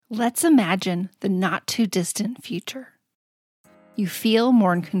Let's imagine the not-too-distant future. You feel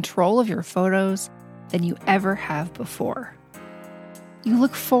more in control of your photos than you ever have before. You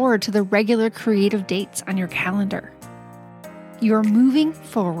look forward to the regular creative dates on your calendar. You are moving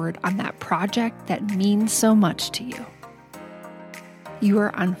forward on that project that means so much to you. You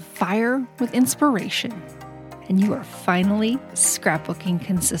are on fire with inspiration, and you are finally scrapbooking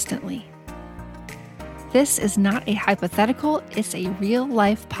consistently. This is not a hypothetical, it's a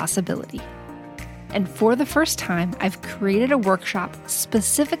real-life possibility. And for the first time, I've created a workshop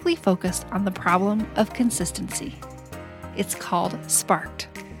specifically focused on the problem of consistency. It's called Sparked,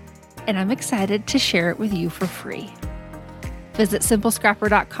 and I'm excited to share it with you for free. Visit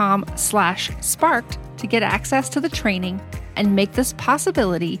simplescrapper.com/sparked to get access to the training and make this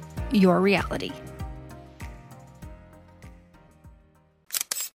possibility your reality.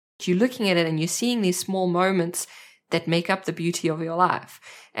 You're looking at it and you're seeing these small moments that make up the beauty of your life.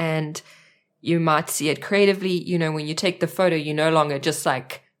 And you might see it creatively. When you take the photo, you're no longer just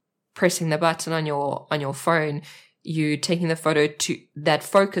like pressing the button on your phone. You're taking the photo that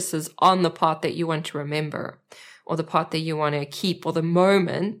focuses on the part that you want to remember, or the part that you want to keep, or the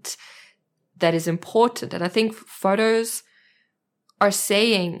moment that is important. And I think photos are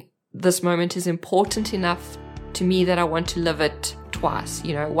saying this moment is important enough to me that I want to live it twice,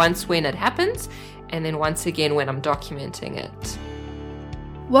 once when it happens, and then once again when I'm documenting it.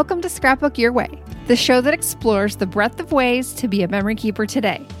 Welcome to Scrapbook Your Way, the show that explores the breadth of ways to be a memory keeper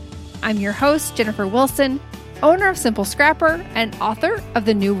today. I'm your host, Jennifer Wilson, owner of Simple Scrapper and author of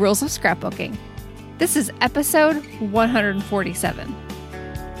The New Rules of Scrapbooking. This is episode 147.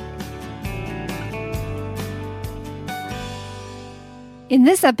 In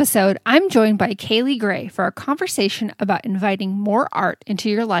this episode, I'm joined by Kaylee Gray for a conversation about inviting more art into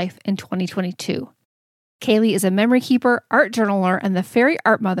your life in 2022. Kaylee is a memory keeper, art journaler, and the fairy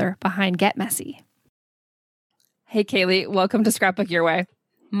art mother behind Get Messy. Hey, Kaylee, welcome to Scrapbook Your Way.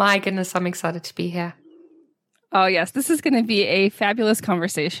 My goodness, I'm excited to be here. Oh, yes, this is going to be a fabulous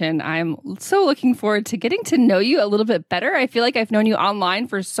conversation. I'm so looking forward to getting to know you a little bit better. I feel like I've known you online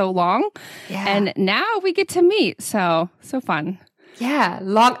for so long, and now we get to meet. So fun. Yeah,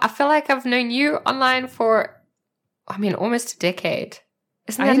 long. I feel like I've known you online for, almost a decade.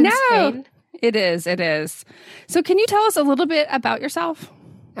 Isn't that insane? It is. So can you tell us a little bit about yourself?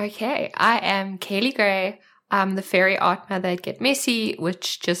 Okay, I am Kaylee Gray. I'm the fairy art mother at Get Messy,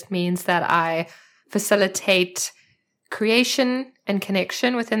 which just means that I facilitate creation and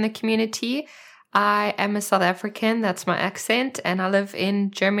connection within the community. I am a South African, that's my accent, and I live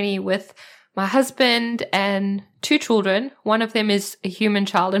in Germany with my husband and 2 children. One of them is a human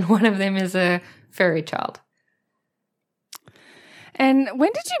child and one of them is a fairy child. And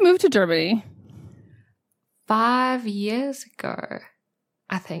when did you move to Germany? 5 years ago,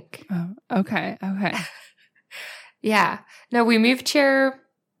 I think. Oh, okay. Yeah. No, we moved here.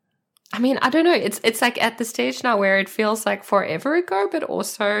 I don't know. It's like at the stage now where it feels like forever ago, but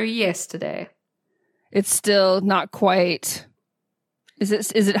also yesterday. It's still not quite. Is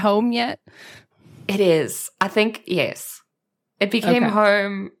it home yet? It is. I think, yes. It became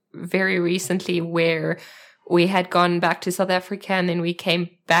home very recently, where we had gone back to South Africa and then we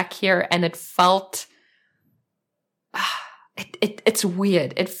came back here, and it felt, it's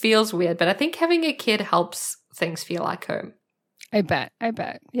weird. It feels weird, but I think having a kid helps things feel like home. I bet.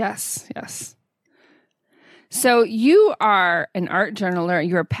 Yes. So you are an art journaler.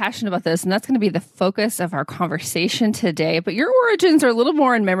 You're passionate about this, and that's going to be the focus of our conversation today. But your origins are a little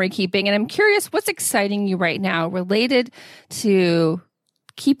more in memory keeping, and I'm curious what's exciting you right now related to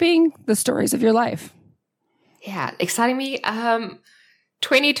keeping the stories of your life. Yeah, exciting me.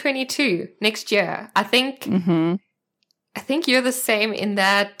 2022, next year. I think you're the same in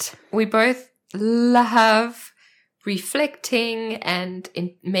that we both love reflecting and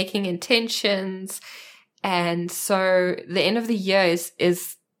making intentions. And so the end of the year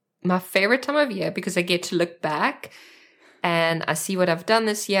is my favorite time of year, because I get to look back and I see what I've done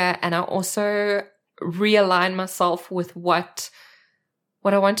this year, and I also realign myself with what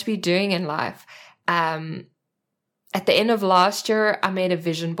I want to be doing in life. At the end of last year, I made a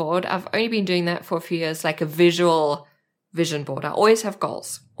vision board. I've only been doing that for a few years, like a visual vision board. I always have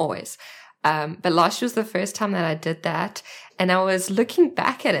goals, always. But last year was the first time that I did that. And I was looking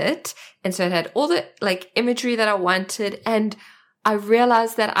back at it. And so it had all the imagery that I wanted. And I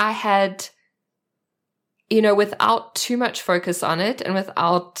realized that I had, without too much focus on it and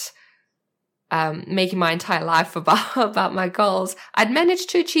without making my entire life about my goals, I'd managed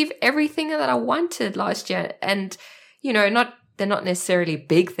to achieve everything that I wanted last year. And, they're not necessarily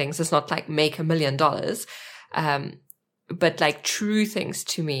big things. It's not like make $1 million. but like true things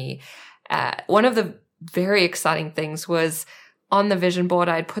to me. One of the very exciting things was on the vision board,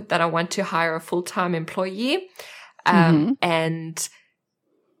 I'd put that I want to hire a full-time employee. And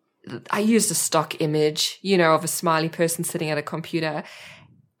I used a stock image, of a smiley person sitting at a computer.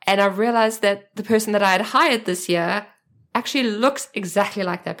 And I realized that the person that I had hired this year actually looks exactly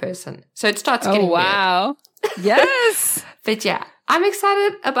like that person. So it starts getting weird. Wow. Yes. But yeah, I'm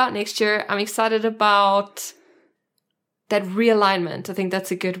excited about next year. I'm excited about that realignment. I think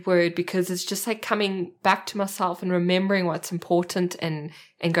that's a good word, because it's just like coming back to myself and remembering what's important and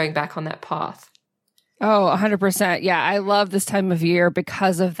going back on that path. Oh, 100%. Yeah, I love this time of year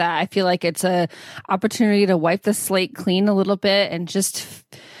because of that. I feel like it's a opportunity to wipe the slate clean a little bit and just,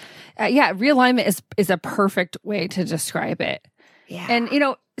 realignment is a perfect way to describe it. Yeah. And,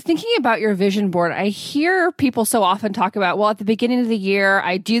 thinking about your vision board, I hear people so often talk about, well, at the beginning of the year,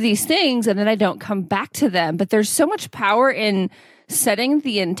 I do these things and then I don't come back to them. But there's so much power in setting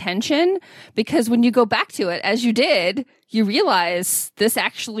the intention, because when you go back to it, as you did, you realize this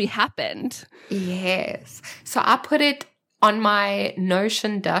actually happened. Yes. So I put it on my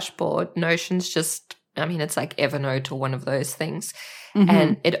Notion dashboard. Notion's just, it's like Evernote or one of those things.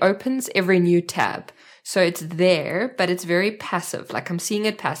 And it opens every new tab. So it's there, but it's very passive. Like I'm seeing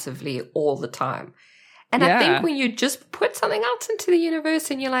it passively all the time. And I think when you just put something else into the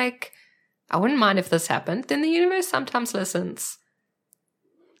universe and you're like, I wouldn't mind if this happened, then the universe sometimes listens.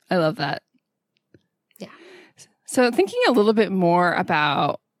 I love that. Yeah. So thinking a little bit more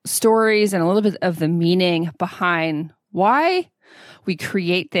about stories and a little bit of the meaning behind why we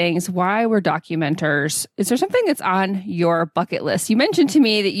create things, why we're documenters. Is there something that's on your bucket list? You mentioned to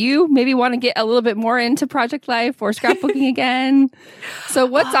me that you maybe want to get a little bit more into Project Life or scrapbooking again. So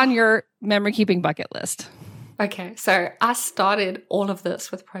what's on your memory keeping bucket list? Okay, so I started all of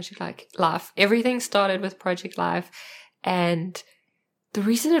this with Project Life. Everything started with Project Life. And the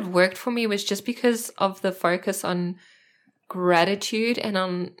reason it worked for me was just because of the focus on gratitude and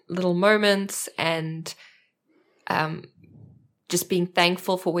on little moments and just being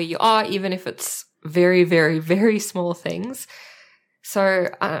thankful for where you are, even if it's very, very, very small things. So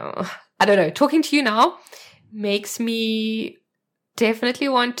I don't know, talking to you now makes me definitely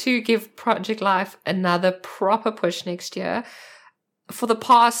want to give Project Life another proper push next year. For the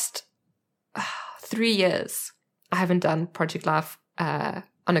past 3 years, I haven't done Project Life on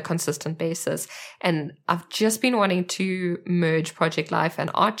a consistent basis. And I've just been wanting to merge Project Life and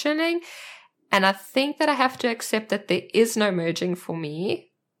art journaling. And I think that I have to accept that there is no merging for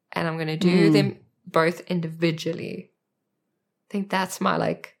me. And I'm going to do them both individually. I think that's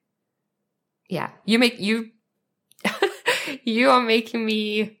my you are making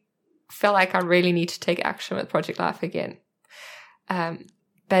me feel like I really need to take action with Project Life again.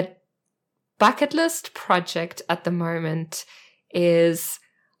 But bucket list project at the moment is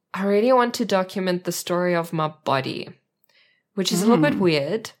I really want to document the story of my body, which is a little bit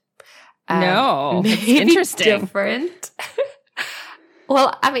weird. No, maybe interesting. Different.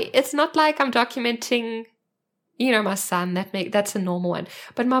 Well, it's not like I'm documenting, my son. That's a normal one.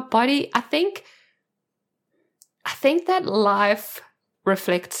 But my body, I think that life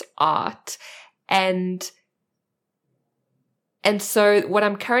reflects art, and so what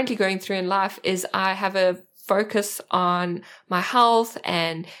I'm currently going through in life is I have a focus on my health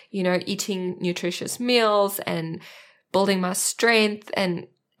and eating nutritious meals and building my strength and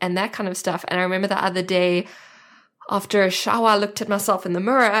that kind of stuff. And I remember the other day after a shower, I looked at myself in the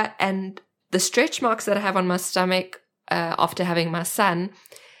mirror and the stretch marks that I have on my stomach after having my son,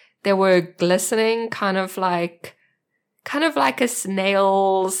 they were glistening, kind of like a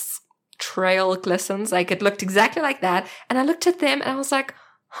snail's trail glistens. Like it looked exactly like that. And I looked at them and I was like,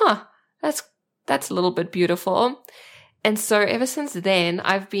 that's a little bit beautiful. And so ever since then,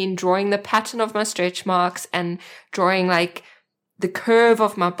 I've been drawing the pattern of my stretch marks and drawing like the curve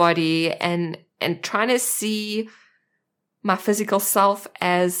of my body and trying to see my physical self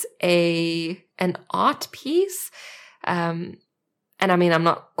as an art piece. And I'm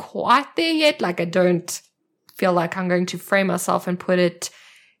not quite there yet. Like I don't feel like I'm going to frame myself and put it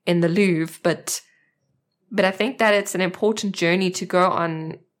in the Louvre, but I think that it's an important journey to go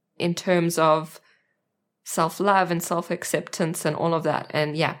on in terms of self-love and self-acceptance and all of that.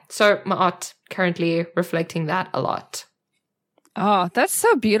 And yeah, so my art currently reflecting that a lot. Oh, that's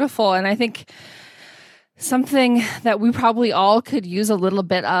so beautiful. And I think something that we probably all could use a little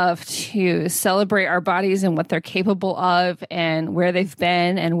bit of to celebrate our bodies and what they're capable of and where they've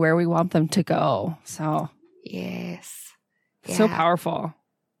been and where we want them to go. So, yes. So powerful.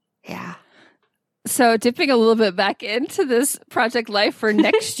 Yeah. So dipping a little bit back into this Project Life for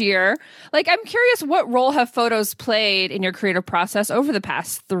next year, like I'm curious, what role have photos played in your creative process over the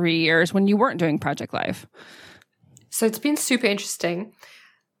past 3 years when you weren't doing Project Life? So it's been super interesting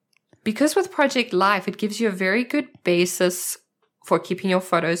because with Project Life, it gives you a very good basis for keeping your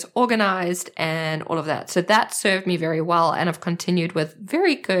photos organized and all of that. So that served me very well. And I've continued with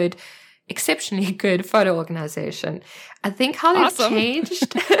very good, exceptionally good photo organization. I think how they've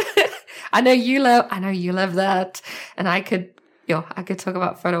changed. I know you love that. And I could talk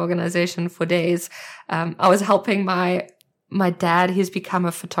about photo organization for days. I was helping my dad. He's become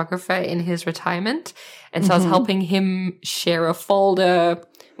a photographer in his retirement. And so I was helping him share a folder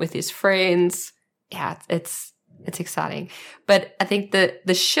with his friends. Yeah, it's exciting. But I think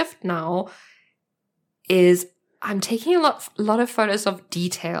the shift now is I'm taking a lot of photos of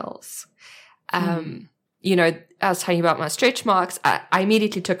details. You know, I was telling you about my stretch marks. I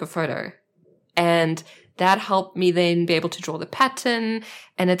immediately took a photo, and that helped me then be able to draw the pattern,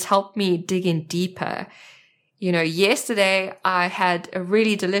 and it's helped me dig in deeper. You know, yesterday I had a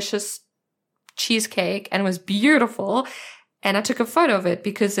really delicious cheesecake and it was beautiful, and I took a photo of it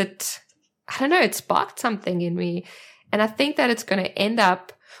because it sparked something in me. And I think that it's going to end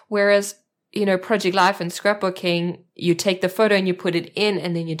up, whereas, you know, Project Life and scrapbooking, you take the photo and you put it in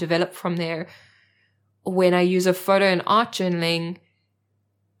and then you develop from there. When I use a photo in art journaling,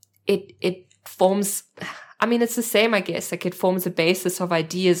 it forms, I mean, it's the same, I guess. Like it forms a basis of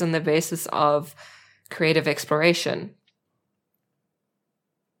ideas and the basis of creative exploration.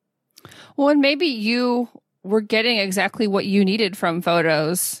 Well, and maybe you were getting exactly what you needed from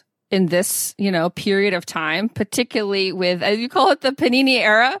photos in this, you know, period of time, particularly with, as you call it, the Panini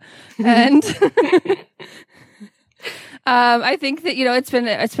era. And I think that, you know, it's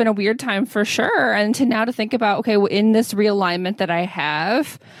been a weird time for sure. And to think about, okay, in this realignment that I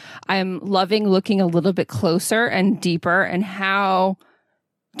have, I'm loving looking a little bit closer and deeper, and how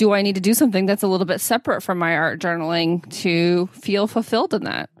do I need to do something that's a little bit separate from my art journaling to feel fulfilled in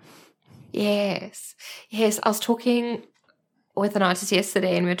that? Yes. I was talking with an artist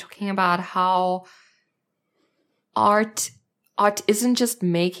yesterday, and we were talking about how art isn't just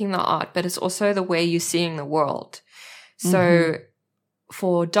making the art, but it's also the way you're seeing the world. So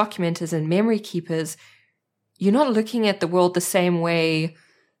for documenters and memory keepers, you're not looking at the world the same way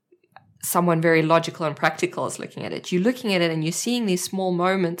someone very logical and practical is looking at it. You're looking at it and you're seeing these small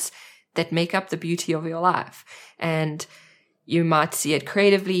moments that make up the beauty of your life. And you might see it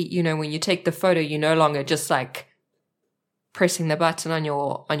creatively. You know, when you take the photo, you're no longer just like pressing the button on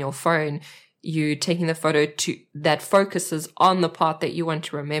your phone. You're taking the photo that focuses on the part that you want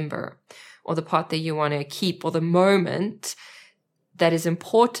to remember, or the part that you want to keep, or the moment that is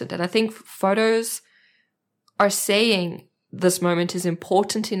important. And I think photos are saying this moment is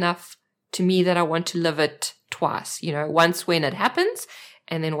important enough to me that I want to live it twice, you know, once when it happens,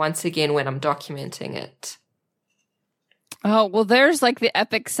 and then once again when I'm documenting it. Oh, well, there's like the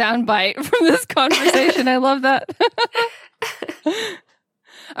epic soundbite from this conversation. I love that.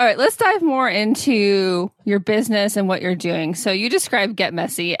 All right, let's dive more into your business and what you're doing. So you describe Get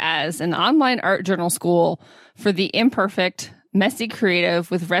Messy as an online art journal school for the imperfect, messy creative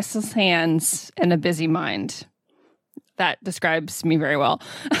with restless hands and a busy mind. That describes me very well.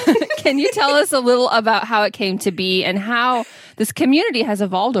 Can you tell us a little about how it came to be and how this community has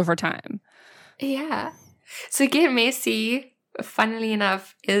evolved over time? Yeah. So Get Messy, funnily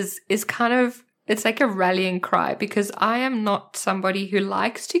enough, is kind of, it's like a rallying cry, because I am not somebody who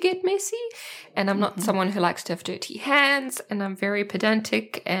likes to get messy, and I'm not someone who likes to have dirty hands, and I'm very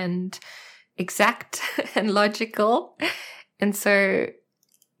pedantic and exact and logical. And so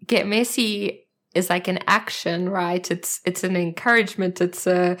Get Messy is like an action, right? It's an encouragement. It's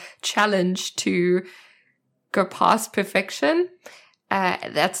a challenge to go past perfection.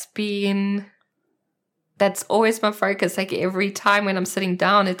 That's always my focus. Like every time when I'm sitting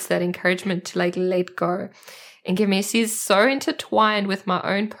down, it's that encouragement to like let go. And Get Messy is so intertwined with my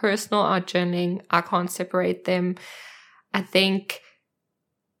own personal art journaling. I can't separate them. I think,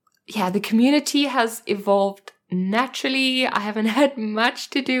 the community has evolved naturally. I haven't had much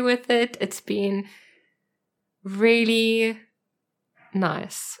to do with it. It's been really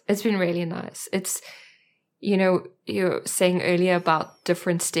nice. It's been really nice. It's, you know, you're saying earlier about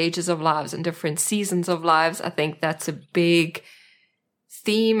different stages of lives and different seasons of lives. I think that's a big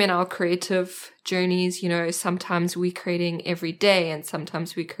theme in our creative journeys. You know, sometimes we're creating every day, and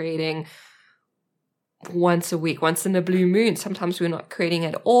sometimes we're creating once a week, once in a blue moon. Sometimes we're not creating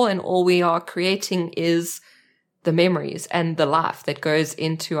at all, and all we are creating is the memories and the life that goes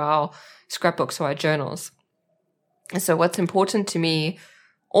into our scrapbooks or our journals. And so what's important to me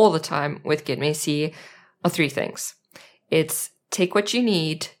all the time with Get Messy are three things. It's take what you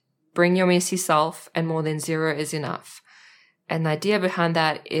need, bring your messy self, and more than zero is enough. And the idea behind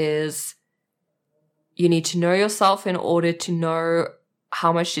that is you need to know yourself in order to know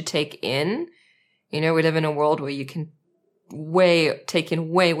how much to take in. We live in a world where you can take in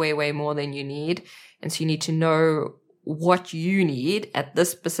way more than you need. And so you need to know what you need at this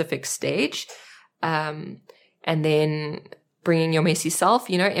specific stage. And then bringing your messy self,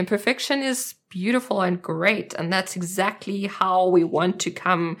 imperfection is beautiful and great. And that's exactly how we want to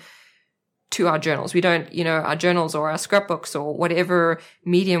come to our journals. We don't, our journals or our scrapbooks or whatever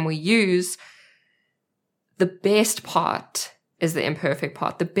medium we use, the best part is the imperfect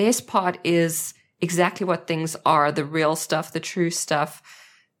part. The best part is exactly what things are, the real stuff, the true stuff,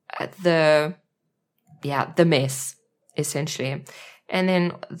 the mess, essentially. And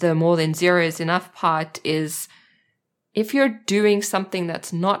then the more than zero is enough part is if you're doing something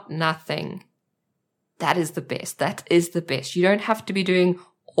that's not nothing, that is the best. That is the best. You don't have to be doing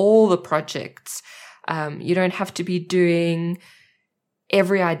all the projects. You don't have to be doing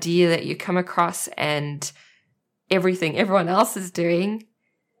every idea that you come across and everything everyone else is doing.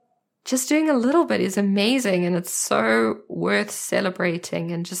 Just doing a little bit is amazing, and it's so worth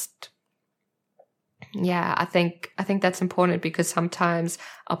celebrating. And just, I think that's important, because sometimes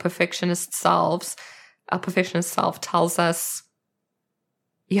our perfectionist self tells us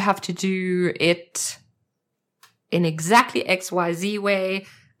you have to do it in exactly XYZ way,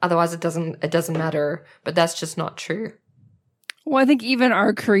 otherwise it doesn't matter. But that's just not true. Well, I think even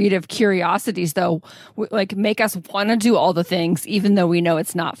our creative curiosities, though, make us want to do all the things, even though we know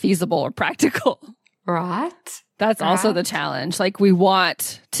it's not feasible or practical. Right. That's also the challenge. We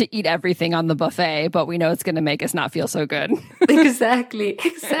want to eat everything on the buffet, but we know it's going to make us not feel so good. Exactly.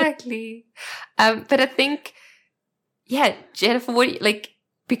 But I think, Jennifer, what do you,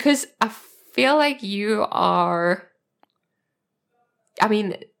 because I feel like you are,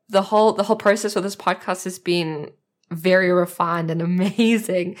 the whole process of this podcast has been very refined and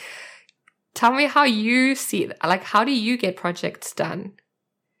amazing. Tell me how you see it. How do you get projects done?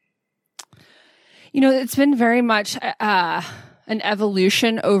 It's been very much an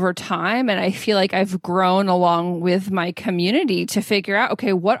evolution over time, and I feel like I've grown along with my community to figure out,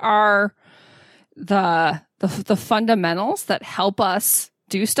 okay, what are the fundamentals that help us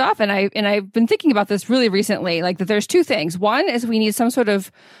do stuff. And I've been thinking about this really recently, that there's two things. One is we need some sort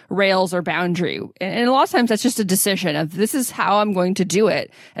of rails or boundary. And a lot of times that's just a decision of this is how I'm going to do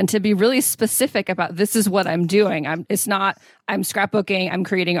it. And to be really specific about this is what I'm doing. It's not I'm scrapbooking, I'm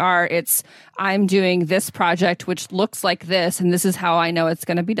creating art. It's I'm doing this project, which looks like this. And this is how I know it's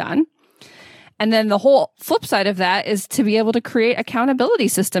going to be done. And then the whole flip side of that is to be able to create accountability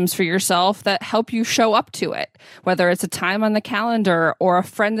systems for yourself that help you show up to it, whether it's a time on the calendar or a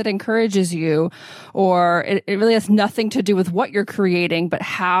friend that encourages you, or it really has nothing to do with what you're creating, but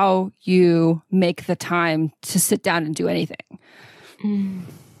how you make the time to sit down and do anything.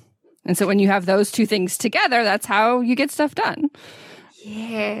 And so when you have those two things together, that's how you get stuff done.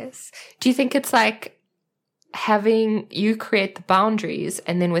 Yes. Do you think it's having you create the boundaries,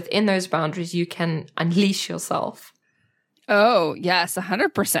 and then within those boundaries you can unleash yourself? Oh, yes,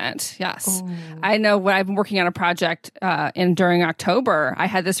 100%. Yes. Ooh. I know when I've been working on a project during October, I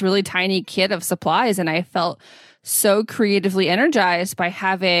had this really tiny kit of supplies, and I felt so creatively energized by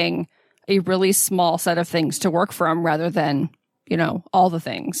having a really small set of things to work from rather than, all the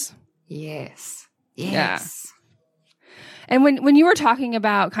things. Yes. Yeah. And when you were talking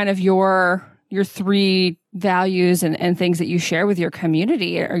about kind of your three values and things that you share with your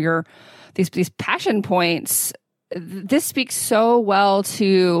community, or these passion points, this speaks so well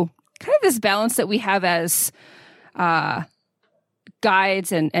to kind of this balance that we have as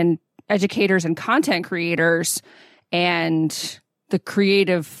guides and educators and content creators, and the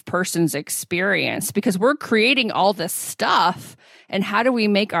creative person's experience, because we're creating all this stuff. And how do we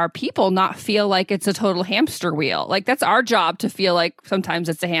make our people not feel like it's a total hamster wheel? That's our job to feel like sometimes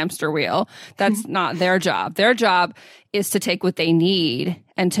it's a hamster wheel. That's not their job. Their job is to take what they need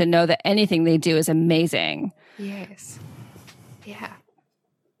and to know that anything they do is amazing. Yes. Yeah.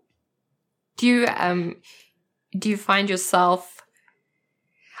 Do you find yourself...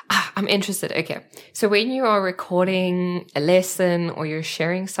 I'm interested. Okay. So when you are recording a lesson or you're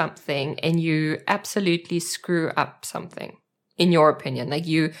sharing something and you absolutely screw up something, in your opinion,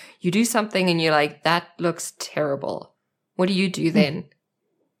 you do something and you're like, that looks terrible, what do you do then?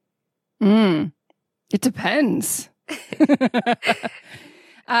 It depends.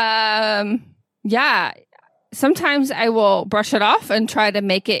 Yeah. Sometimes I will brush it off and try to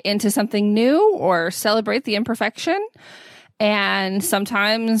make it into something new or celebrate the imperfection. And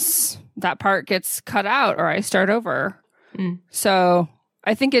sometimes that part gets cut out or I start over. So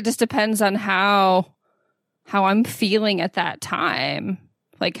I think it just depends on how I'm feeling at that time,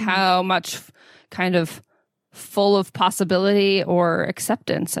 like how much kind of full of possibility or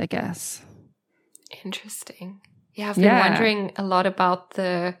acceptance, I guess. Interesting. Yeah, I've been wondering a lot about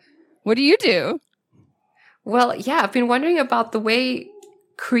What do you do? Well, yeah, I've been wondering about the way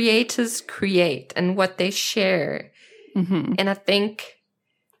creators create and what they share. And I think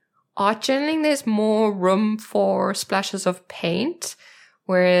art journaling, there's more room for splashes of paint,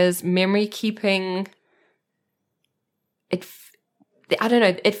 whereas memory keeping, I don't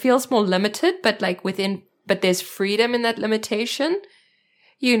know, it feels more limited, but like but there's freedom in that limitation.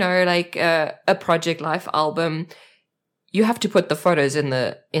 You know, like a Project Life album, you have to put the photos in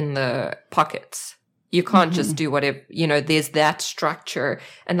the pockets. You can't just do whatever, you know, there's that structure.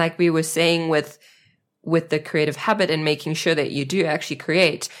 And like we were saying with the creative habit and making sure that you do actually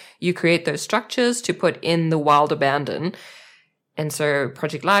you create those structures to put in the wild abandon. And so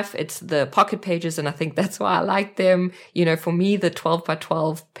Project Life, it's the pocket pages. And I think that's why I like them. You know, for me, the 12 by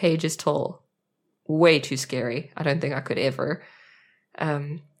 12 page is still way too scary. I don't think I could ever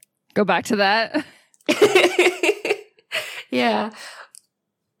go back to that. Yeah.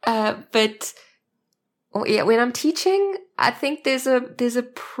 But when I'm teaching, I think there's a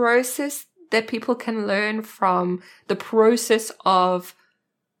process that people can learn from, the process of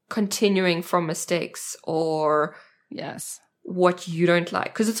continuing from mistakes or what you don't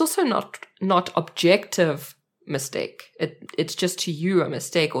like. Because it's also not objective mistake. It's just to you a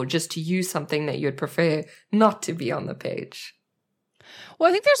mistake, or just to you something that you'd prefer not to be on the page. Well,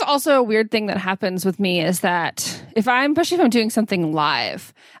 I think there's also a weird thing that happens with me is that especially if I'm doing something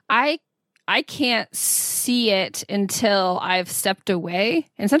live, I can't see it until I've stepped away.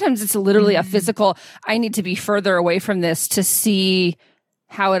 And sometimes it's literally a physical, I need to be further away from this to see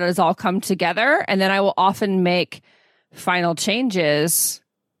how it has all come together. And then I will often make final changes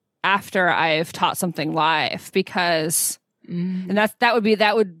after I've taught something live, because and that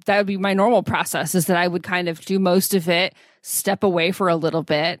would be my normal process, is that I would kind of do most of it, step away for a little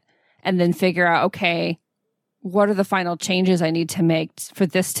bit, and then figure out, okay, what are the final changes I need to make for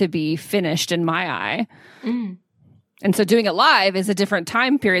this to be finished in my eye? And so doing it live is a different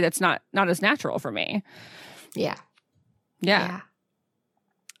time period that's not as natural for me. Yeah.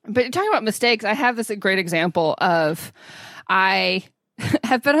 But talking about mistakes, I have this great example of I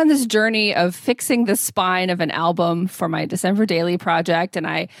have been on this journey of fixing the spine of an album for my December Daily project, and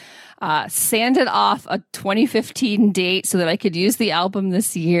I sanded off a 2015 date so that I could use the album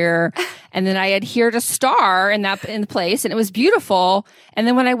this year. And then I adhered a star in place, and it was beautiful. And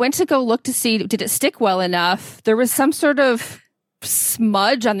then when I went to go look to see, did it stick well enough, there was some sort of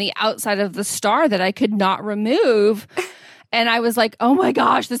smudge on the outside of the star that I could not remove. And I was like, oh my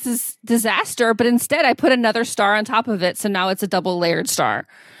gosh, this is disaster. But instead I put another star on top of it. So now it's a double layered star.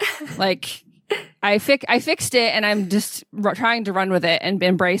 Like I fixed it, and I'm just trying to run with it and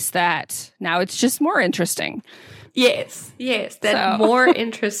embrace that. Now it's just more interesting. Yes. That's more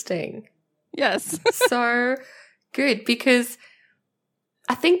interesting. Yes. So good, because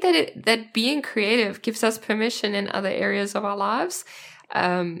I think that being creative gives us permission in other areas of our lives.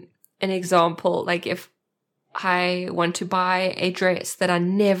 An example, like if I want to buy a dress that I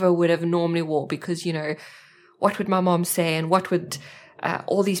never would have normally wore because, you know, what would my mom say and what would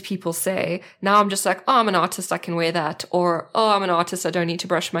all these people say? Now I'm just like, oh, I'm an artist, I can wear that. Or, oh, I'm an artist, I don't need to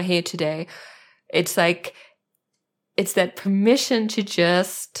brush my hair today. It's like, it's that permission to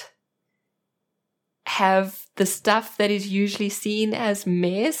just have the stuff that is usually seen as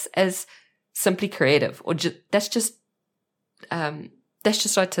mess as simply creative, or that's just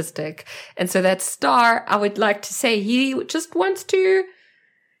artistic. And so that star, I would like to say, he just wants to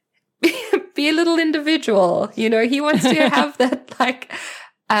be a little individual. You know, he wants to have that like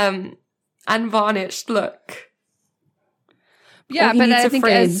unvarnished look. Yeah, but I think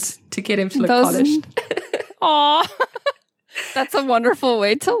to get him to look polished. Aw, that's a wonderful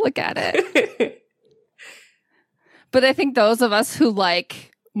way to look at it. But I think those of us who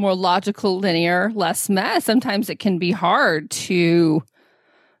like more logical, linear, less mess, sometimes it can be hard to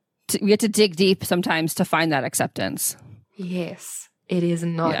we have to dig deep sometimes to find that acceptance. Yes, it is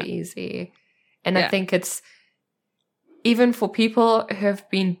not easy. And I think it's, even for people who have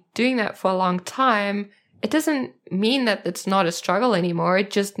been doing that for a long time, it doesn't mean that it's not a struggle anymore.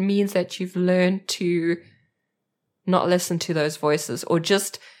 It just means that you've learned to not listen to those voices, or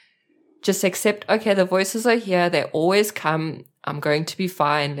just accept, okay, the voices are here. They always come. I'm going to be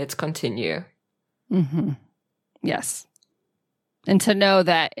fine. Let's continue. Mm-hmm. Yes. And to know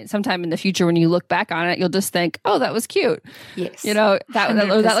that sometime in the future, when you look back on it, you'll just think, oh, that was cute. Yes.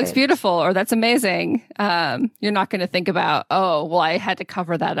 That looks beautiful, or that's amazing. You're not going to think about, oh, well, I had to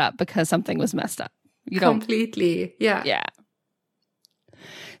cover that up because something was messed up. You don't. Completely. Yeah. Yeah.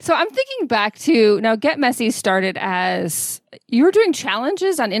 So I'm thinking back to, now Get Messy started as, you were doing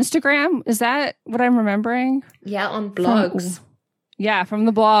challenges on Instagram. Is that what I'm remembering? Yeah, on blogs. From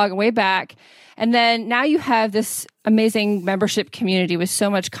the blog way back. And then now you have this amazing membership community with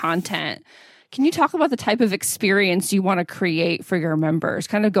so much content. Can you talk about the type of experience you want to create for your members?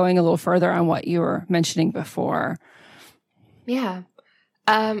 Kind of going a little further on what you were mentioning before. Yeah.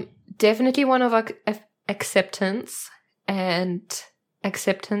 Definitely one of acceptance and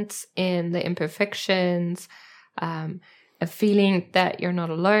acceptance in the imperfections, a feeling that you're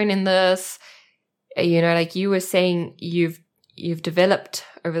not alone in this. Like you were saying, you've developed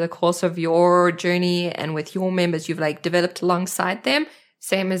over the course of your journey, and with your members, you've like developed alongside them.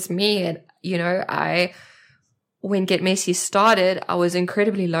 Same as me. And, when Get Messy started, I was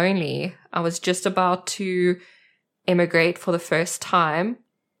incredibly lonely. I was just about to emigrate for the first time.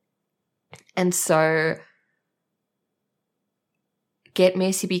 And so Get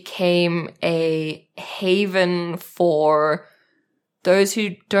Messy became a haven for those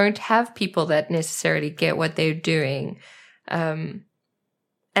who don't have people that necessarily get what they're doing.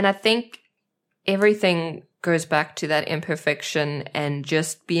 And I think everything goes back to that imperfection and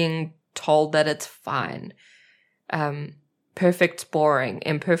just being told that it's fine. Perfect's boring.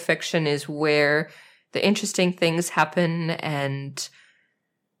 Imperfection is where the interesting things happen, and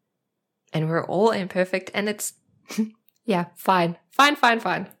we're all imperfect, and it's, yeah, fine.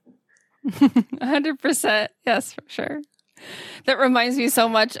 100%. Yes, for sure. That reminds me so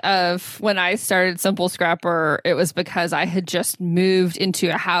much of when I started Simple Scrapper. It was because I had just moved into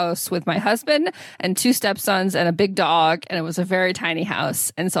a house with my husband and 2 stepsons and a big dog, and it was a very tiny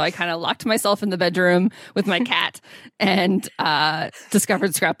house. And so I kind of locked myself in the bedroom with my cat and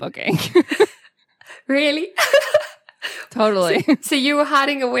discovered scrapbooking. Really? Totally. So you were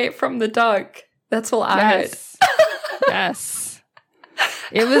hiding away from the dog. That's all I heard. Yes.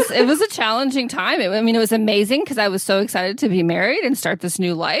 It was a challenging time. It was amazing because I was so excited to be married and start this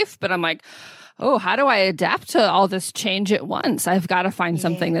new life. But I'm like, oh, how do I adapt to all this change at once? I've got to find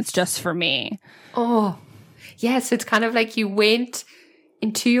something that's just for me. Oh, yes. It's kind of like you went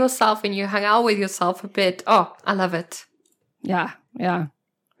into yourself and you hung out with yourself a bit. Oh, I love it. Yeah. Yeah.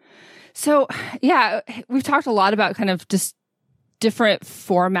 So, yeah, we've talked a lot about kind of just different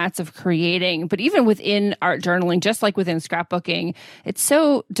formats of creating, but even within art journaling, just like within scrapbooking, it's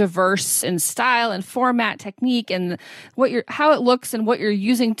so diverse in style and format, technique, and how it looks and what you're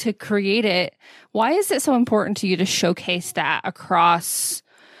using to create it. Why is it so important to you to showcase that across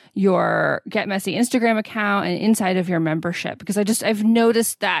your Get Messy Instagram account and inside of your membership? Because I've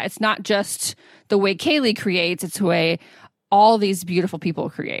noticed that it's not just the way Kaylee creates, it's the way all these beautiful people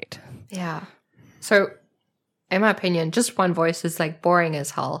create. Yeah. So in my opinion, just one voice is like boring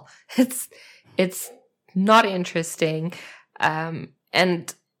as hell. It's not interesting.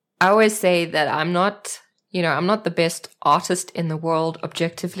 And I always say that I'm not the best artist in the world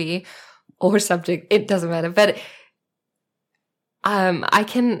objectively or subject. It doesn't matter. But I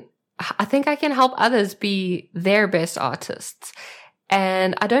think I can help others be their best artists.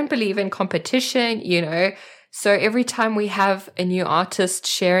 And I don't believe in competition, So every time we have a new artist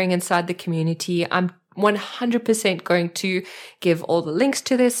sharing inside the community, I'm 100% going to give all the links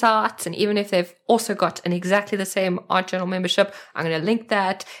to their sites. And even if they've also got an exactly the same art journal membership, I'm going to link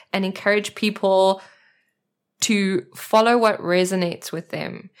that and encourage people to follow what resonates with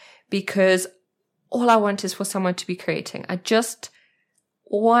them, because all I want is for someone to be creating. I just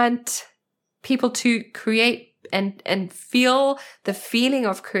want people to create and feel the feeling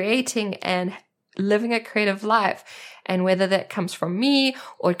of creating and living a creative life. And whether that comes from me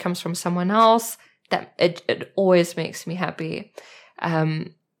or it comes from someone else, that it always makes me happy.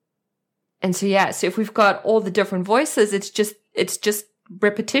 And so, yeah, so if we've got all the different voices, it's just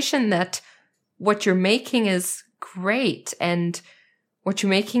repetition that what you're making is great and what you're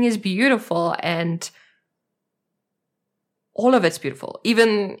making is beautiful, and all of it's beautiful.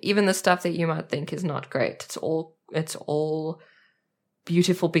 Even the stuff that you might think is not great. It's all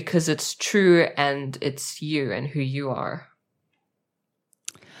beautiful because it's true and it's you and who you are.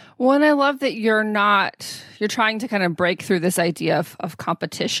 Well, and I love that you're trying to kind of break through this idea of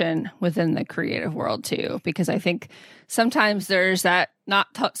competition within the creative world too, because I think sometimes there's that not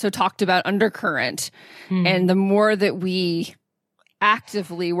so talked about undercurrent. And the more that we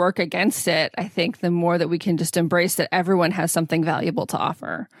actively work against it, I think the more that we can just embrace that everyone has something valuable to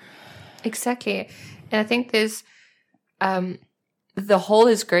offer. Exactly. And I think there's, the whole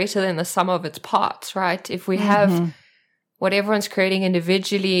is greater than the sum of its parts, right? If we have what everyone's creating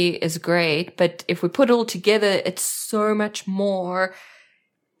individually is great, but if we put it all together, it's so much more,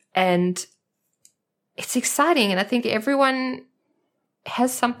 and it's exciting. And I think everyone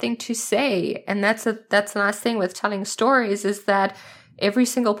has something to say, and that's a nice thing with telling stories, is that every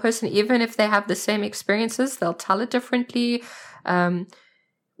single person, even if they have the same experiences, they'll tell it differently.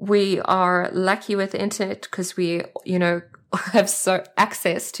 We are lucky with the internet because we, have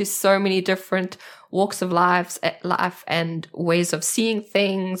access to so many different walks of life and ways of seeing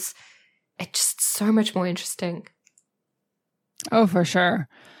things. It's just so much more interesting. Oh, for sure.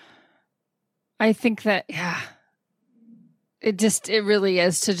 I think that, it really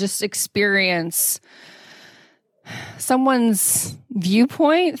is to just experience someone's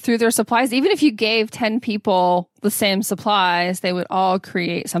viewpoint through their supplies. Even if you gave 10 people the same supplies, they would all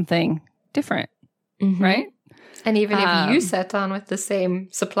create something different, right? And even if you sat down with the same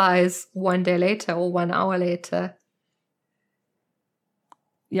supplies one day later or 1 hour later.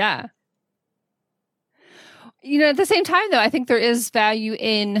 Yeah. At the same time, though, I think there is value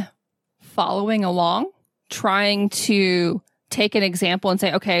in following along, trying to take an example and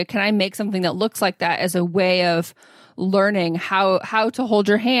say, okay, can I make something that looks like that as a way of learning how to hold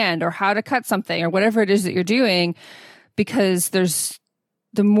your hand or how to cut something or whatever it is that you're doing? Because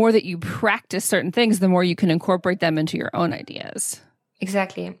the more that you practice certain things, the more you can incorporate them into your own ideas.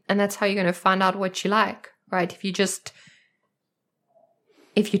 Exactly. And that's how you're going to find out what you like, right? If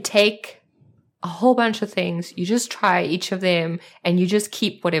you take a whole bunch of things, you just try each of them and you just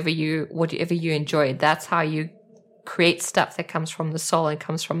keep whatever you enjoy. That's how you create stuff that comes from the soul and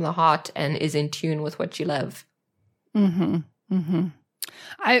comes from the heart and is in tune with what you love.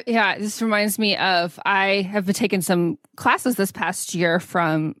 This reminds me of, I have been taking some classes this past year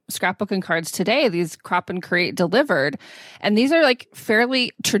from Scrapbook and Cards Today, these Crop and Create Delivered. And these are like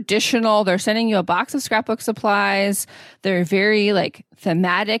fairly traditional. They're sending you a box of scrapbook supplies. They're very like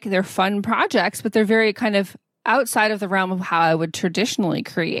thematic. They're fun projects, but they're very kind of outside of the realm of how I would traditionally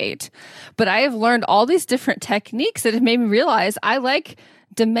create. But I have learned all these different techniques that have made me realize I like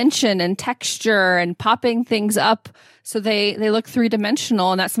dimension and texture and popping things up so they look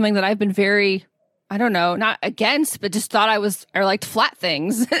three-dimensional. And that's something that I've been very, I don't know, not against, but just thought I liked flat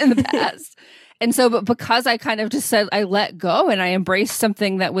things in the past. And so, but because I kind of just said I let go and I embraced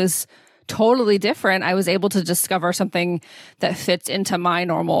something that was totally different, I was able to discover something that fits into my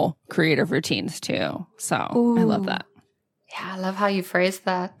normal creative routines too. So I love that. Yeah, I love how you phrased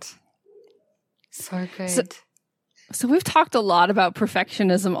that. So good. So we've talked a lot about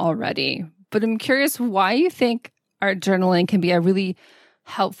perfectionism already, but I'm curious why you think art journaling can be a really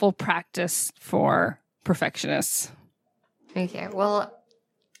helpful practice for perfectionists. Okay, well,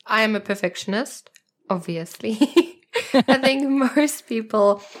 I am a perfectionist, obviously. I think most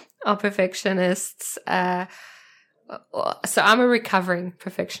people are perfectionists. So I'm a recovering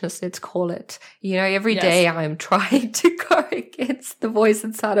perfectionist, let's call it. Every day I'm trying to go against the voice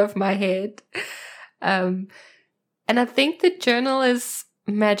inside of my head. And I think the journal is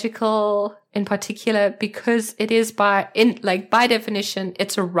magical in particular because it is by definition,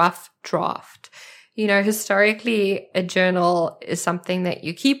 it's a rough draft. Historically, a journal is something that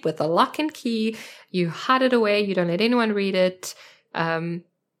you keep with a lock and key. You hide it away. You don't let anyone read it. And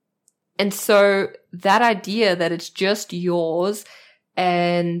so that idea that it's just yours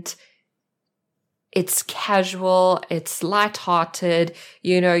and it's casual, it's lighthearted,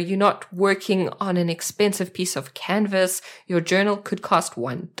 you're not working on an expensive piece of canvas. Your journal could cost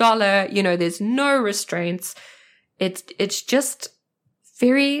 $1. There's no restraints. It's just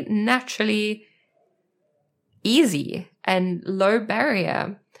very naturally easy and low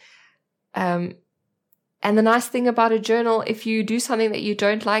barrier. And the nice thing about a journal, if you do something that you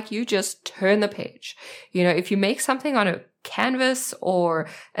don't like, you just turn the page. If you make something on a canvas or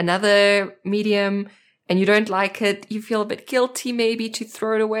another medium and you don't like it, you feel a bit guilty maybe to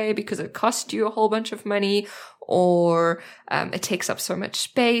throw it away because it cost you a whole bunch of money or it takes up so much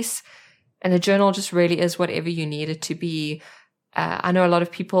space. And a journal just really is whatever you need it to be. I know a lot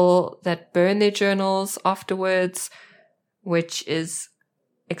of people that burn their journals afterwards, which is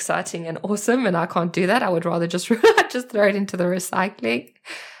exciting and awesome, and I can't do that. I would rather just throw it into the recycling.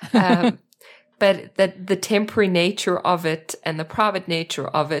 But the temporary nature of it and the private nature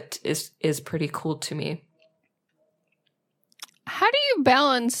of it is pretty cool to me. How do you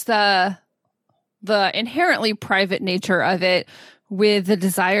balance the inherently private nature of it with the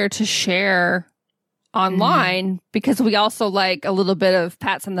desire to share online? Because we also like a little bit of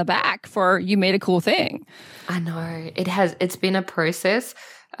pats on the back for you made a cool thing. I know it's been a process.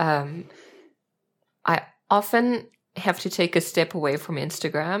 I often have to take a step away from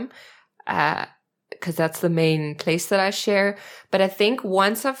Instagram, because that's the main place that I share. But I think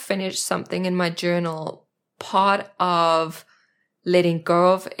once I've finished something in my journal, part of letting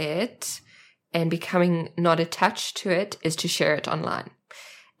go of it and becoming not attached to it is to share it online.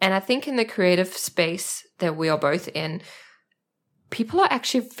 And I think in the creative space that we are both in, people are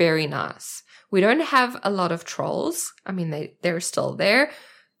actually very nice. We don't have a lot of trolls. I mean, they're still there.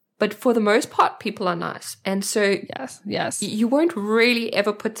 But for the most part, people are nice. And so yes, you won't really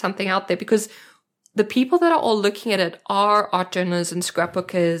ever put something out there, because the people that are all looking at it are art journalists and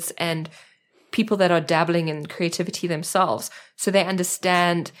scrapbookers and people that are dabbling in creativity themselves. So they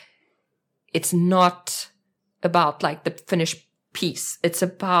understand it's not about like the finished piece. It's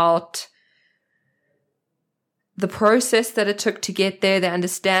about the process that it took to get there. They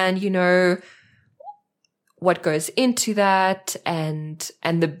understand, what goes into that and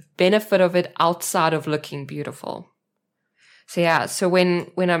the benefit of it outside of looking beautiful. So yeah, so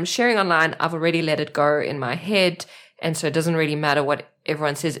when I'm sharing online, I've already let it go in my head. And so it doesn't really matter what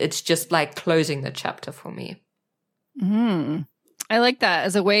everyone says. It's just like closing the chapter for me. I like that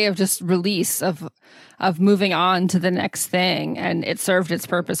as a way of just release of moving on to the next thing. And it served its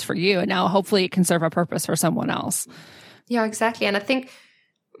purpose for you. And now hopefully it can serve a purpose for someone else. Yeah, exactly. And I think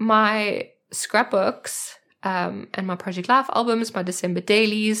my scrapbooks, and my Project Life albums, my December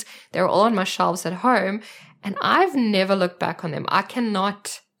dailies, they're all on my shelves at home. And I've never looked back on them. I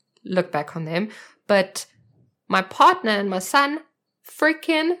cannot look back on them. But my partner and my son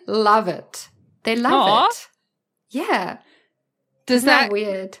freaking love it. They love it. Yeah. Does Isn't that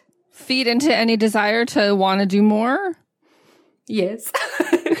weird? Feed into any desire to want to do more? Yes.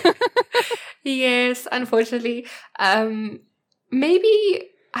 Yes, unfortunately.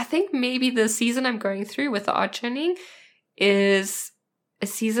 I think maybe the season I'm going through with the art journaling is a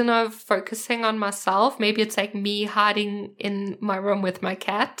season of focusing on myself. Maybe it's like me hiding in my room with my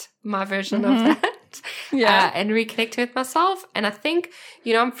cat, my version of that. Yeah. And reconnecting with myself. And I think,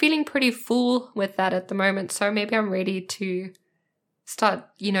 I'm feeling pretty full with that at the moment. So maybe I'm ready to start,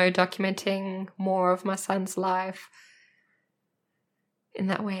 documenting more of my son's life in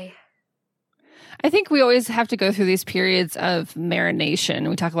that way. I think we always have to go through these periods of marination.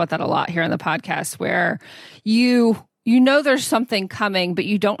 We talk about that a lot here on the podcast, where you there's something coming, but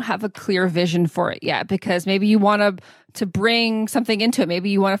you don't have a clear vision for it yet, because maybe you want to bring something into it. Maybe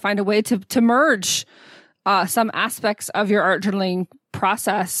you want to find a way to merge some aspects of your art journaling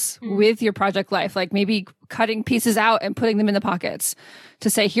process with your project life, like maybe cutting pieces out and putting them in the pockets to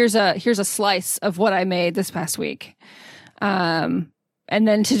say, here's a slice of what I made this past week. And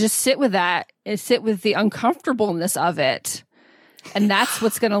then to just sit with that and sit with the uncomfortableness of it. And that's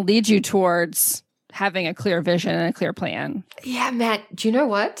what's going to lead you towards having a clear vision and a clear plan. Yeah, Matt, do you know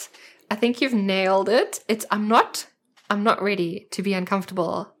what? I think you've nailed it. I'm not ready to be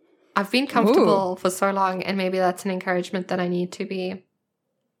uncomfortable. I've been comfortable for so long, and maybe that's an encouragement that I need to be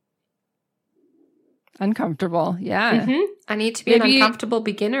uncomfortable. Yeah. I need to be an uncomfortable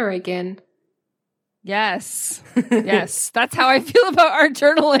beginner again. Yes. Yes. That's how I feel about art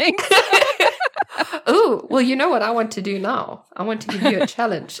journaling. Ooh, well, you know what I want to do now? I want to give you a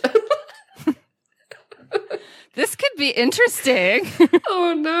challenge. This could be interesting.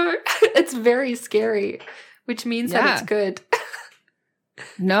 Oh, no. It's very scary, which means that it's good.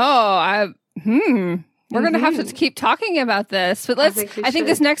 No, we're going to have to keep talking about this, but I think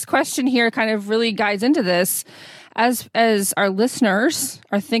this next question here kind of really guides into this. As our listeners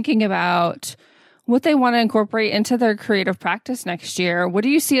are thinking about what they want to incorporate into their creative practice next year, what do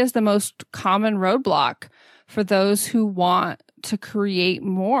you see as the most common roadblock for those who want to create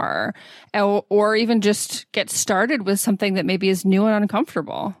more, or even just get started with something that maybe is new and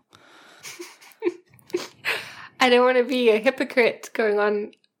uncomfortable? I don't want to be a hypocrite going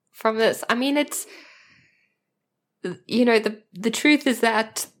on from this. I mean, it's, the truth is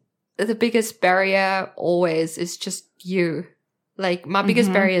that the biggest barrier always is just you. Like, my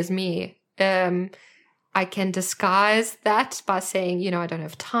biggest barrier is me. I can disguise that by saying, I don't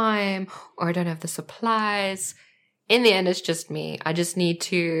have time, or I don't have the supplies. In the end, it's just me. I just need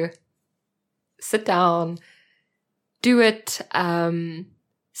to sit down, do it,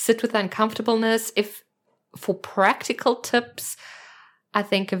 sit with uncomfortableness. For practical tips, I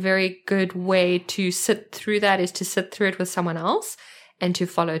think a very good way to sit through that is to sit through it with someone else and to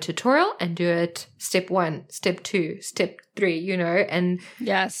follow a tutorial and do it step 1, step 2, step 3, and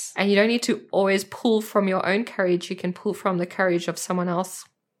yes. And you don't need to always pull from your own courage. You can pull from the courage of someone else.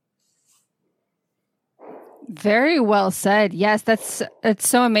 Very well said. Yes, it's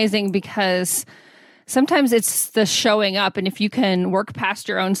so amazing, because sometimes it's the showing up. And if you can work past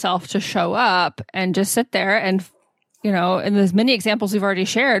your own self to show up and just sit there and in those many examples we've already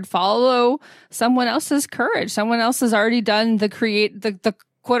shared, follow someone else's courage. Someone else has already done the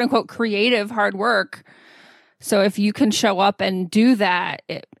quote unquote creative hard work. So if you can show up and do that,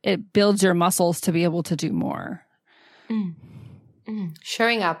 it builds your muscles to be able to do more.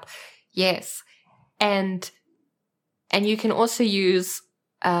 Showing up. Yes. And you can also use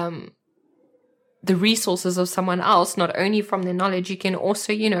the resources of someone else, not only from their knowledge. You can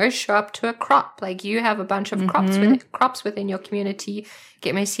also, show up to a crop. Like you have a bunch of crops within your community.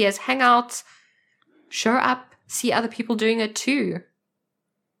 Get Messias hangouts, show up, see other people doing it too.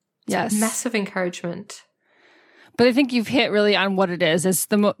 It's massive encouragement. But I think you've hit really on what it is. It's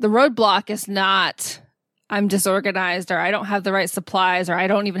the roadblock is not I'm disorganized or I don't have the right supplies or I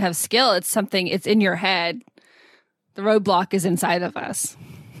don't even have skill. It's in your head. The roadblock is inside of us.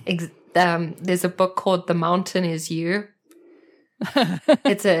 There's a book called The Mountain Is You.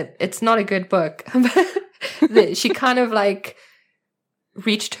 It's not a good book. She kind of like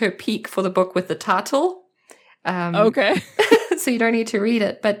reached her peak for the book with the title. Okay. So you don't need to read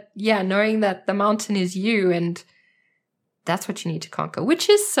it. But yeah, knowing that the mountain is you and that's what you need to conquer, which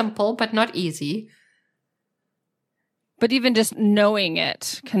is simple, but not easy. But even just knowing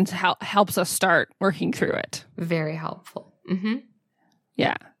it helps us start working through it. Very helpful. Mm-hmm.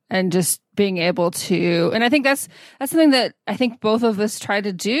 Yeah. And just being able to, and I think that's something that I think both of us try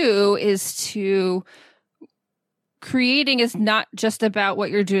to do is to creating is not just about what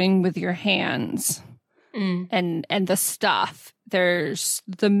you're doing with your hands and the stuff. There's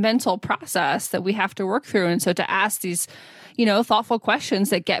the mental process that we have to work through. And so to ask these, thoughtful questions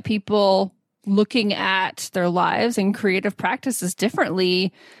that get people looking at their lives and creative practices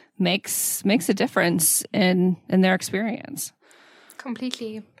differently makes a difference in their experience.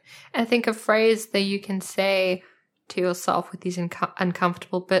 Completely. I think a phrase that you can say to yourself with these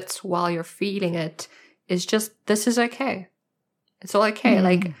uncomfortable bits while you're feeling it is just, this is okay. It's all okay.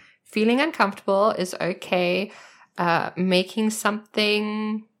 Like feeling uncomfortable is okay. Making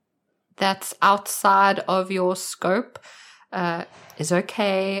something that's outside of your scope is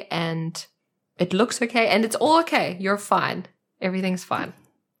okay. And it looks okay. And it's all okay. You're fine. Everything's fine.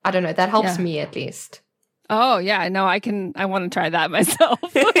 I don't know. That helps me at least. Oh, yeah. No, I want to try that myself.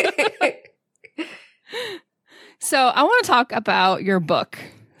 So I want to talk about your book.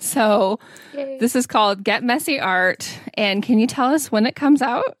 So This is called Get Messy Art. And can you tell us when it comes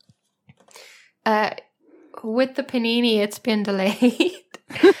out? With the Panini, it's been delayed.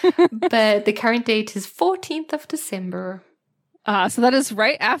 But the current date is 14th of December. So that is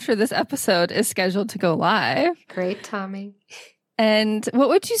right after this episode is scheduled to go live. Great timing. And what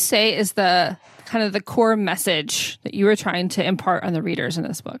would you say is the kind of the core message that you were trying to impart on the readers in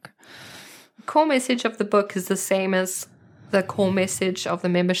this book? The core message of the book is the same as the core message of the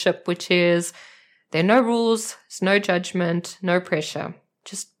membership, which is there are no rules, there's no judgment, no pressure.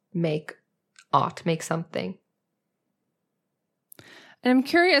 Just make art, make something. And I'm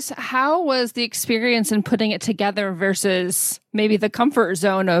curious, how was the experience in putting it together versus maybe the comfort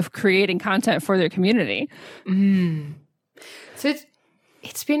zone of creating content for their community? So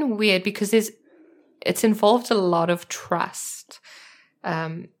it's been weird because it's involved a lot of trust.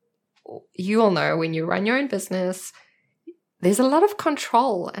 You all know when you run your own business, there's a lot of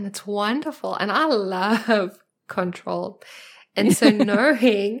control and it's wonderful. And I love control. And so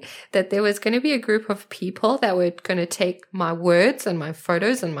knowing that there was going to be a group of people that were going to take my words and my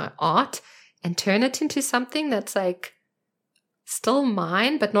photos and my art and turn it into something that's like still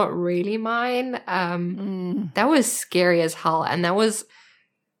mine, but not really mine. That was scary as hell. And that was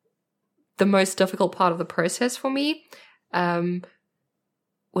the most difficult part of the process for me,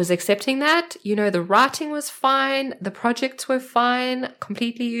 was accepting that. The writing was fine. The projects were fine.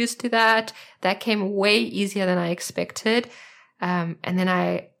 Completely used to that. That came way easier than I expected. And then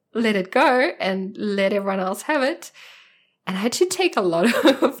I let it go and let everyone else have it. And I had to take a lot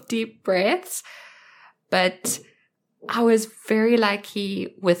of deep breaths. But I was very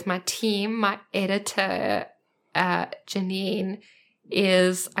lucky with my team. My editor, Janine,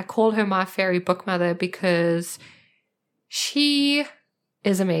 I call her my fairy book mother because she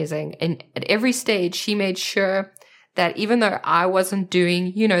is amazing. And at every stage, she made sure that even though I wasn't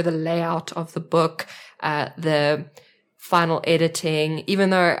doing, the layout of the book, the final editing,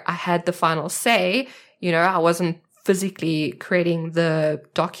 even though I had the final say, I wasn't physically creating the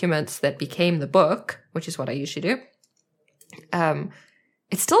documents that became the book, which is what I usually do.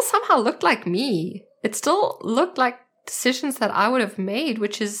 It still somehow looked like me. It still looked like decisions that I would have made,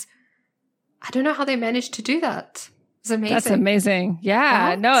 which is, I don't know how they managed to do that. It's amazing. That's amazing. Yeah.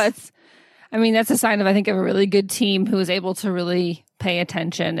 Right? No, that's a sign of, I think, of a really good team who is able to really pay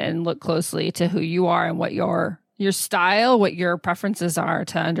attention and look closely to who you are and what your your style, what your preferences are,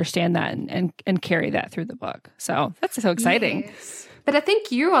 to understand that and carry that through the book. So that's so exciting. Yes. But I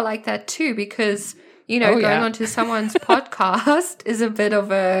think you are like that too, because, going onto someone's podcast is a bit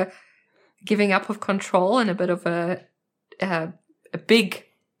of a giving up of control and a bit of a big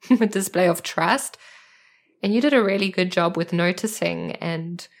display of trust. And you did a really good job with noticing.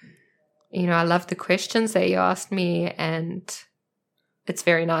 And, I love the questions that you asked me, and it's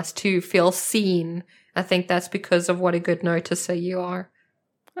very nice to feel seen. I think that's because of what a good noticer you are.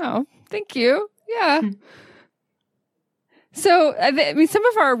 Oh, thank you. Yeah. So, some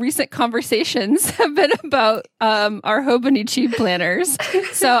of our recent conversations have been about our Hobonichi planners.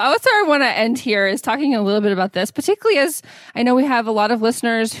 So, also I want to end here is talking a little bit about this, particularly as I know we have a lot of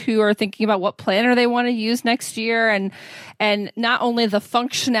listeners who are thinking about what planner they want to use next year, and not only the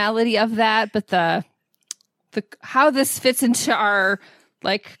functionality of that, but the how this fits into our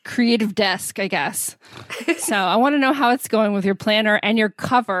creative desk, I guess. So, I want to know how it's going with your planner and your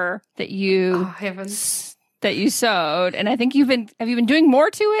cover that you sewed. And I think have you been doing more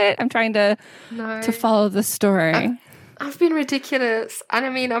to it? I'm trying to follow the story. I've been ridiculous. And I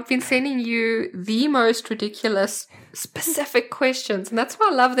mean, I've been sending you the most ridiculous specific questions. And that's why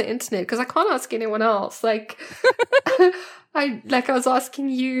I love the internet, because I can't ask anyone else. I was asking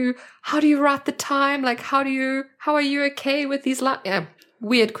you, how do you write the time? How are you okay with these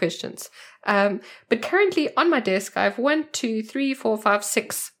weird questions? But currently on my desk, I have 1, 2, 3, 4, 5,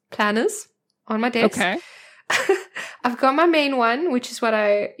 6 planners on my desk. Okay. I've got my main one, which is what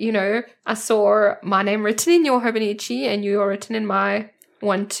I saw my name written in your Hobonichi and you are written in my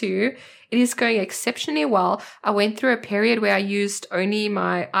one too. It is going exceptionally well. I went through a period where I used only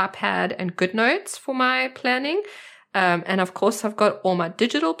my iPad and GoodNotes for my planning. And of course I've got all my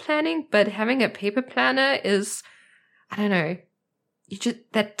digital planning, but having a paper planner is, I don't know,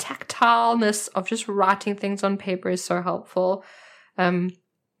 that tactileness of just writing things on paper is so helpful.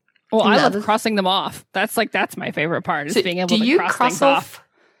 Well, I love crossing them off. That's my favorite part, is being able to cross things off.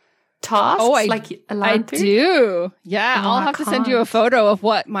 Tasks? Oh, I do. Yeah, I'll have to send you a photo of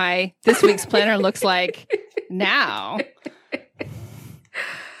what this week's planner looks like now.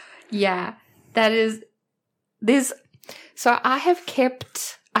 Yeah, so I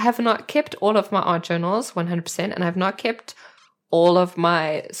have not kept all of my art journals 100%, and I've not kept all of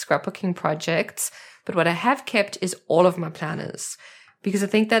my scrapbooking projects, but what I have kept is all of my planners. Because I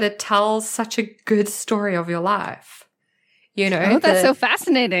think that it tells such a good story of your life. Oh, that's so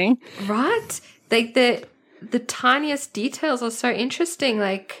fascinating. Right? The tiniest details are so interesting.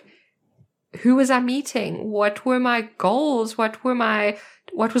 Who was I meeting? What were my goals? What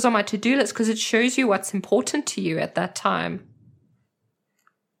was on my to-do list? Because it shows you what's important to you at that time.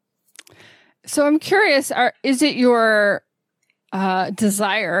 So I'm curious, is it your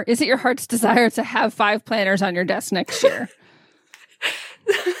desire? Is it your heart's desire to have 5 planners on your desk next year?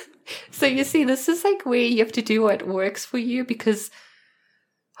 So you see, this is where you have to do what works for you, because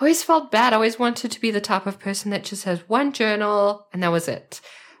I always felt bad. I always wanted to be the type of person that just has one journal and that was it.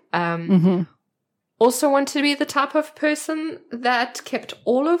 Also wanted to be the type of person that kept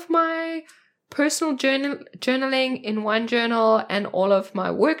all of my personal journaling in one journal and all of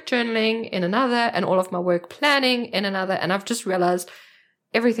my work journaling in another and all of my work planning in another. And I've just realized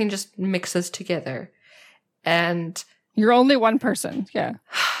everything just mixes together. And you're only one person. Yeah.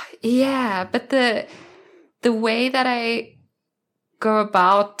 Yeah. But the way that I go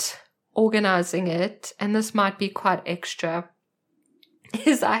about organizing it, and this might be quite extra,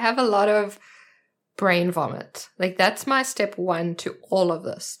 is I have a lot of brain vomit. That's my step 1 to all of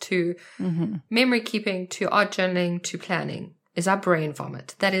this, to memory keeping, to art journaling, to planning, is I brain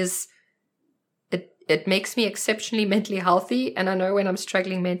vomit. That is, it makes me exceptionally mentally healthy. And I know when I'm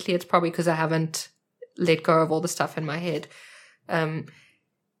struggling mentally, it's probably because I haven't let go of all the stuff in my head.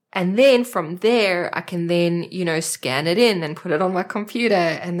 And then from there, I can then, scan it in and put it on my computer.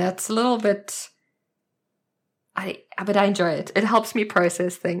 And that's a little bit, but I enjoy it. It helps me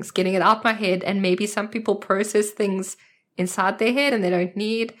process things, getting it out my head. And maybe some people process things inside their head and they don't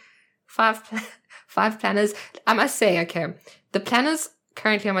need five planners. I must say, okay, the planners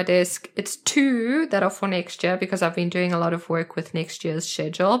currently on my desk, it's 2 that are for next year because I've been doing a lot of work with next year's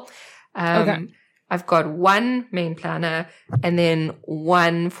schedule. Okay. I've got 1 main planner and then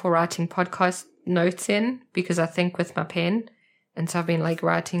 1 for writing podcast notes in, because I think with my pen. And so I've been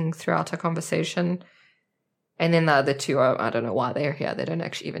writing throughout our conversation. And then the other 2 are, I don't know why they're here. They don't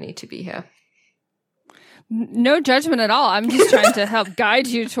actually even need to be here. No judgment at all. I'm just trying to help guide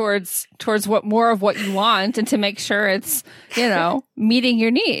you towards what more of what you want and to make sure it's, meeting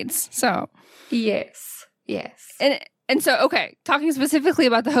your needs. So yes. And And so, okay, talking specifically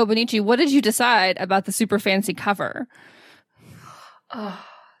about the Hobonichi, what did you decide about the super fancy cover? Oh,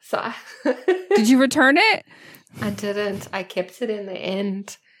 so did you return it? I didn't. I kept it in the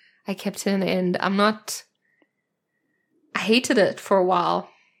end. I hated it for a while.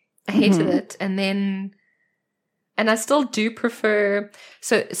 I hated it. And I still do prefer.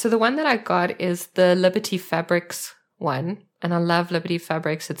 So the one that I got is the Liberty Fabrics one. And I love Liberty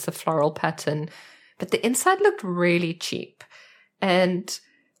Fabrics. It's a floral pattern. But the inside looked really cheap. And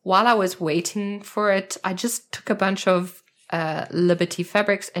while I was waiting for it, I just took a bunch of Liberty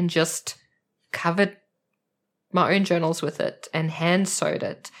Fabrics and just covered my own journals with it and hand sewed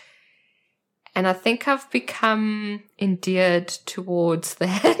it. And I think I've become endeared towards the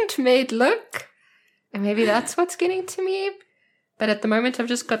handmade look. And maybe that's what's getting to me. But at the moment, I've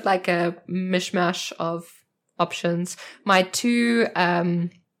just got like a mishmash of options. My two, I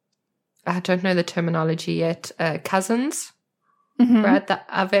don't know the terminology yet, cousins, right? The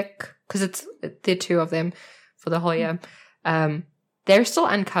Avec, because there are two of them for the whole year. They're still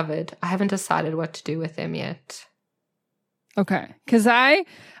uncovered. I haven't decided what to do with them yet. Okay. Because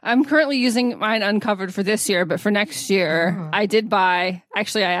I'm currently using mine uncovered for this year, but for next year, I did buy,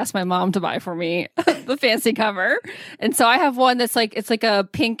 actually, I asked my mom to buy for me the fancy cover. And so I have one that's like, it's like a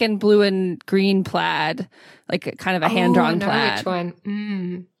pink and blue and green plaid, like kind of a hand-drawn plaid. Which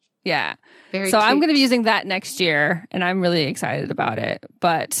one? Yeah. Very so cute. I'm going to be using that next year, and I'm really excited about it.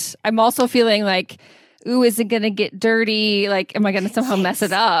 But I'm also feeling like, ooh, is it going to get dirty? Like, am I going to somehow mess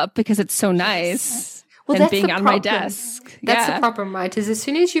it up because it's so nice and being on my desk? That's the problem, right? Is as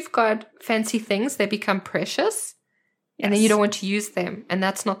soon as you've got fancy things, they become precious, and then you don't want to use them, and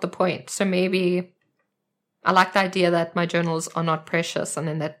that's not the point. So maybe I like the idea that my journals are not precious, and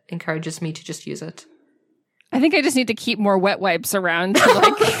then that encourages me to just use it. I think I just need to keep more wet wipes around to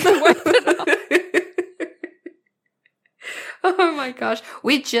like wipe it off. Oh my gosh.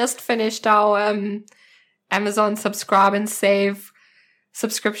 We just finished our Amazon Subscribe and Save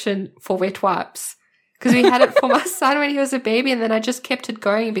subscription for wet wipes. Because we had it for my son when he was a baby, and then I just kept it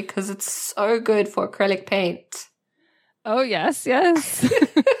going because it's so good for acrylic paint. Oh, yes.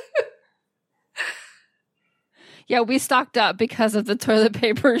 Yeah, we stocked up because of the toilet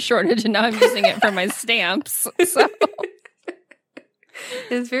paper shortage, and now I'm using it for my stamps. So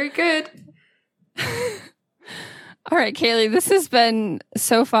it's very good. All right, Kaylee, this has been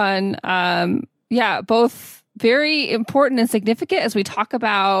so fun. Both very important and significant as we talk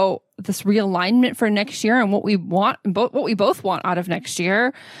about this realignment for next year and what we want, what we both want out of next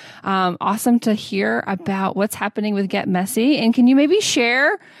year. Awesome to hear about what's happening with Get Messy. And can you maybe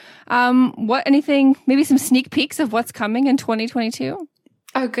share maybe some sneak peeks of what's coming in 2022?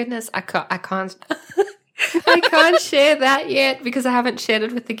 Oh goodness, I can't I can't share that yet because I haven't shared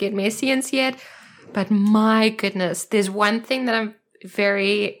it with the Get Messians yet. But my goodness, there's one thing that I'm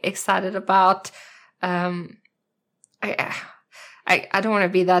very excited about. I don't want to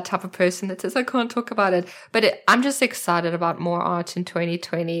be that type of person that says I can't talk about it, but I'm just excited about more art in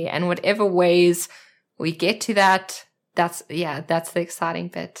 2020, and whatever ways we get to that, that's the exciting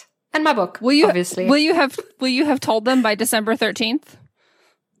bit. And my book, obviously. Will you have told them by December 13th?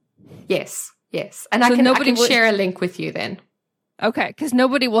 Yes. And so I can share a link with you then. Okay, because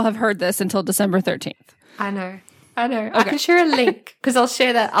nobody will have heard this until December 13th. I know. Okay. I can share a link because I'll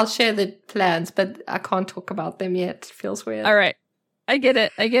share the plans, but I can't talk about them yet. It feels weird. All right. I get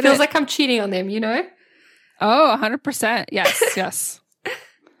it. Feels like I'm cheating on them, you know? Oh, 100%. Yes.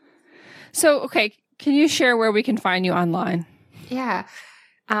 So, okay, can you share where we can find you online? Yeah.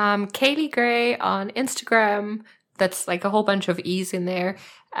 Kaylee Gray on Instagram. That's like a whole bunch of E's in there.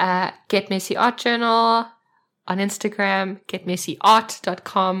 Get Messy Art Journal on Instagram.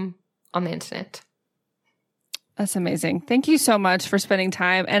 GetMessyArt.com on the internet. That's amazing. Thank you so much for spending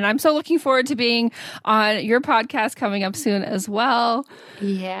time. And I'm so looking forward to being on your podcast coming up soon as well.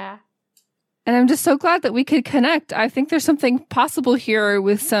 Yeah. And I'm just so glad that we could connect. I think there's something possible here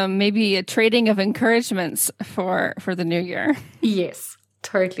with maybe a trading of encouragements for the new year. Yes,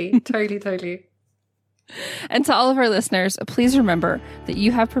 totally. And to all of our listeners, please remember that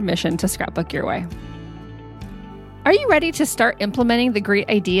you have permission to scrapbook your way. Are you ready to start implementing the great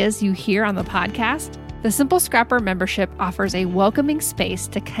ideas you hear on the podcast? The Simple Scrapper membership offers a welcoming space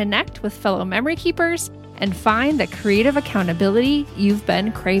to connect with fellow memory keepers and find the creative accountability you've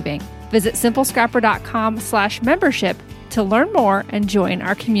been craving. Visit simplescrapper.com/membership to learn more and join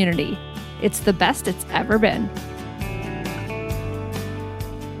our community. It's the best it's ever been.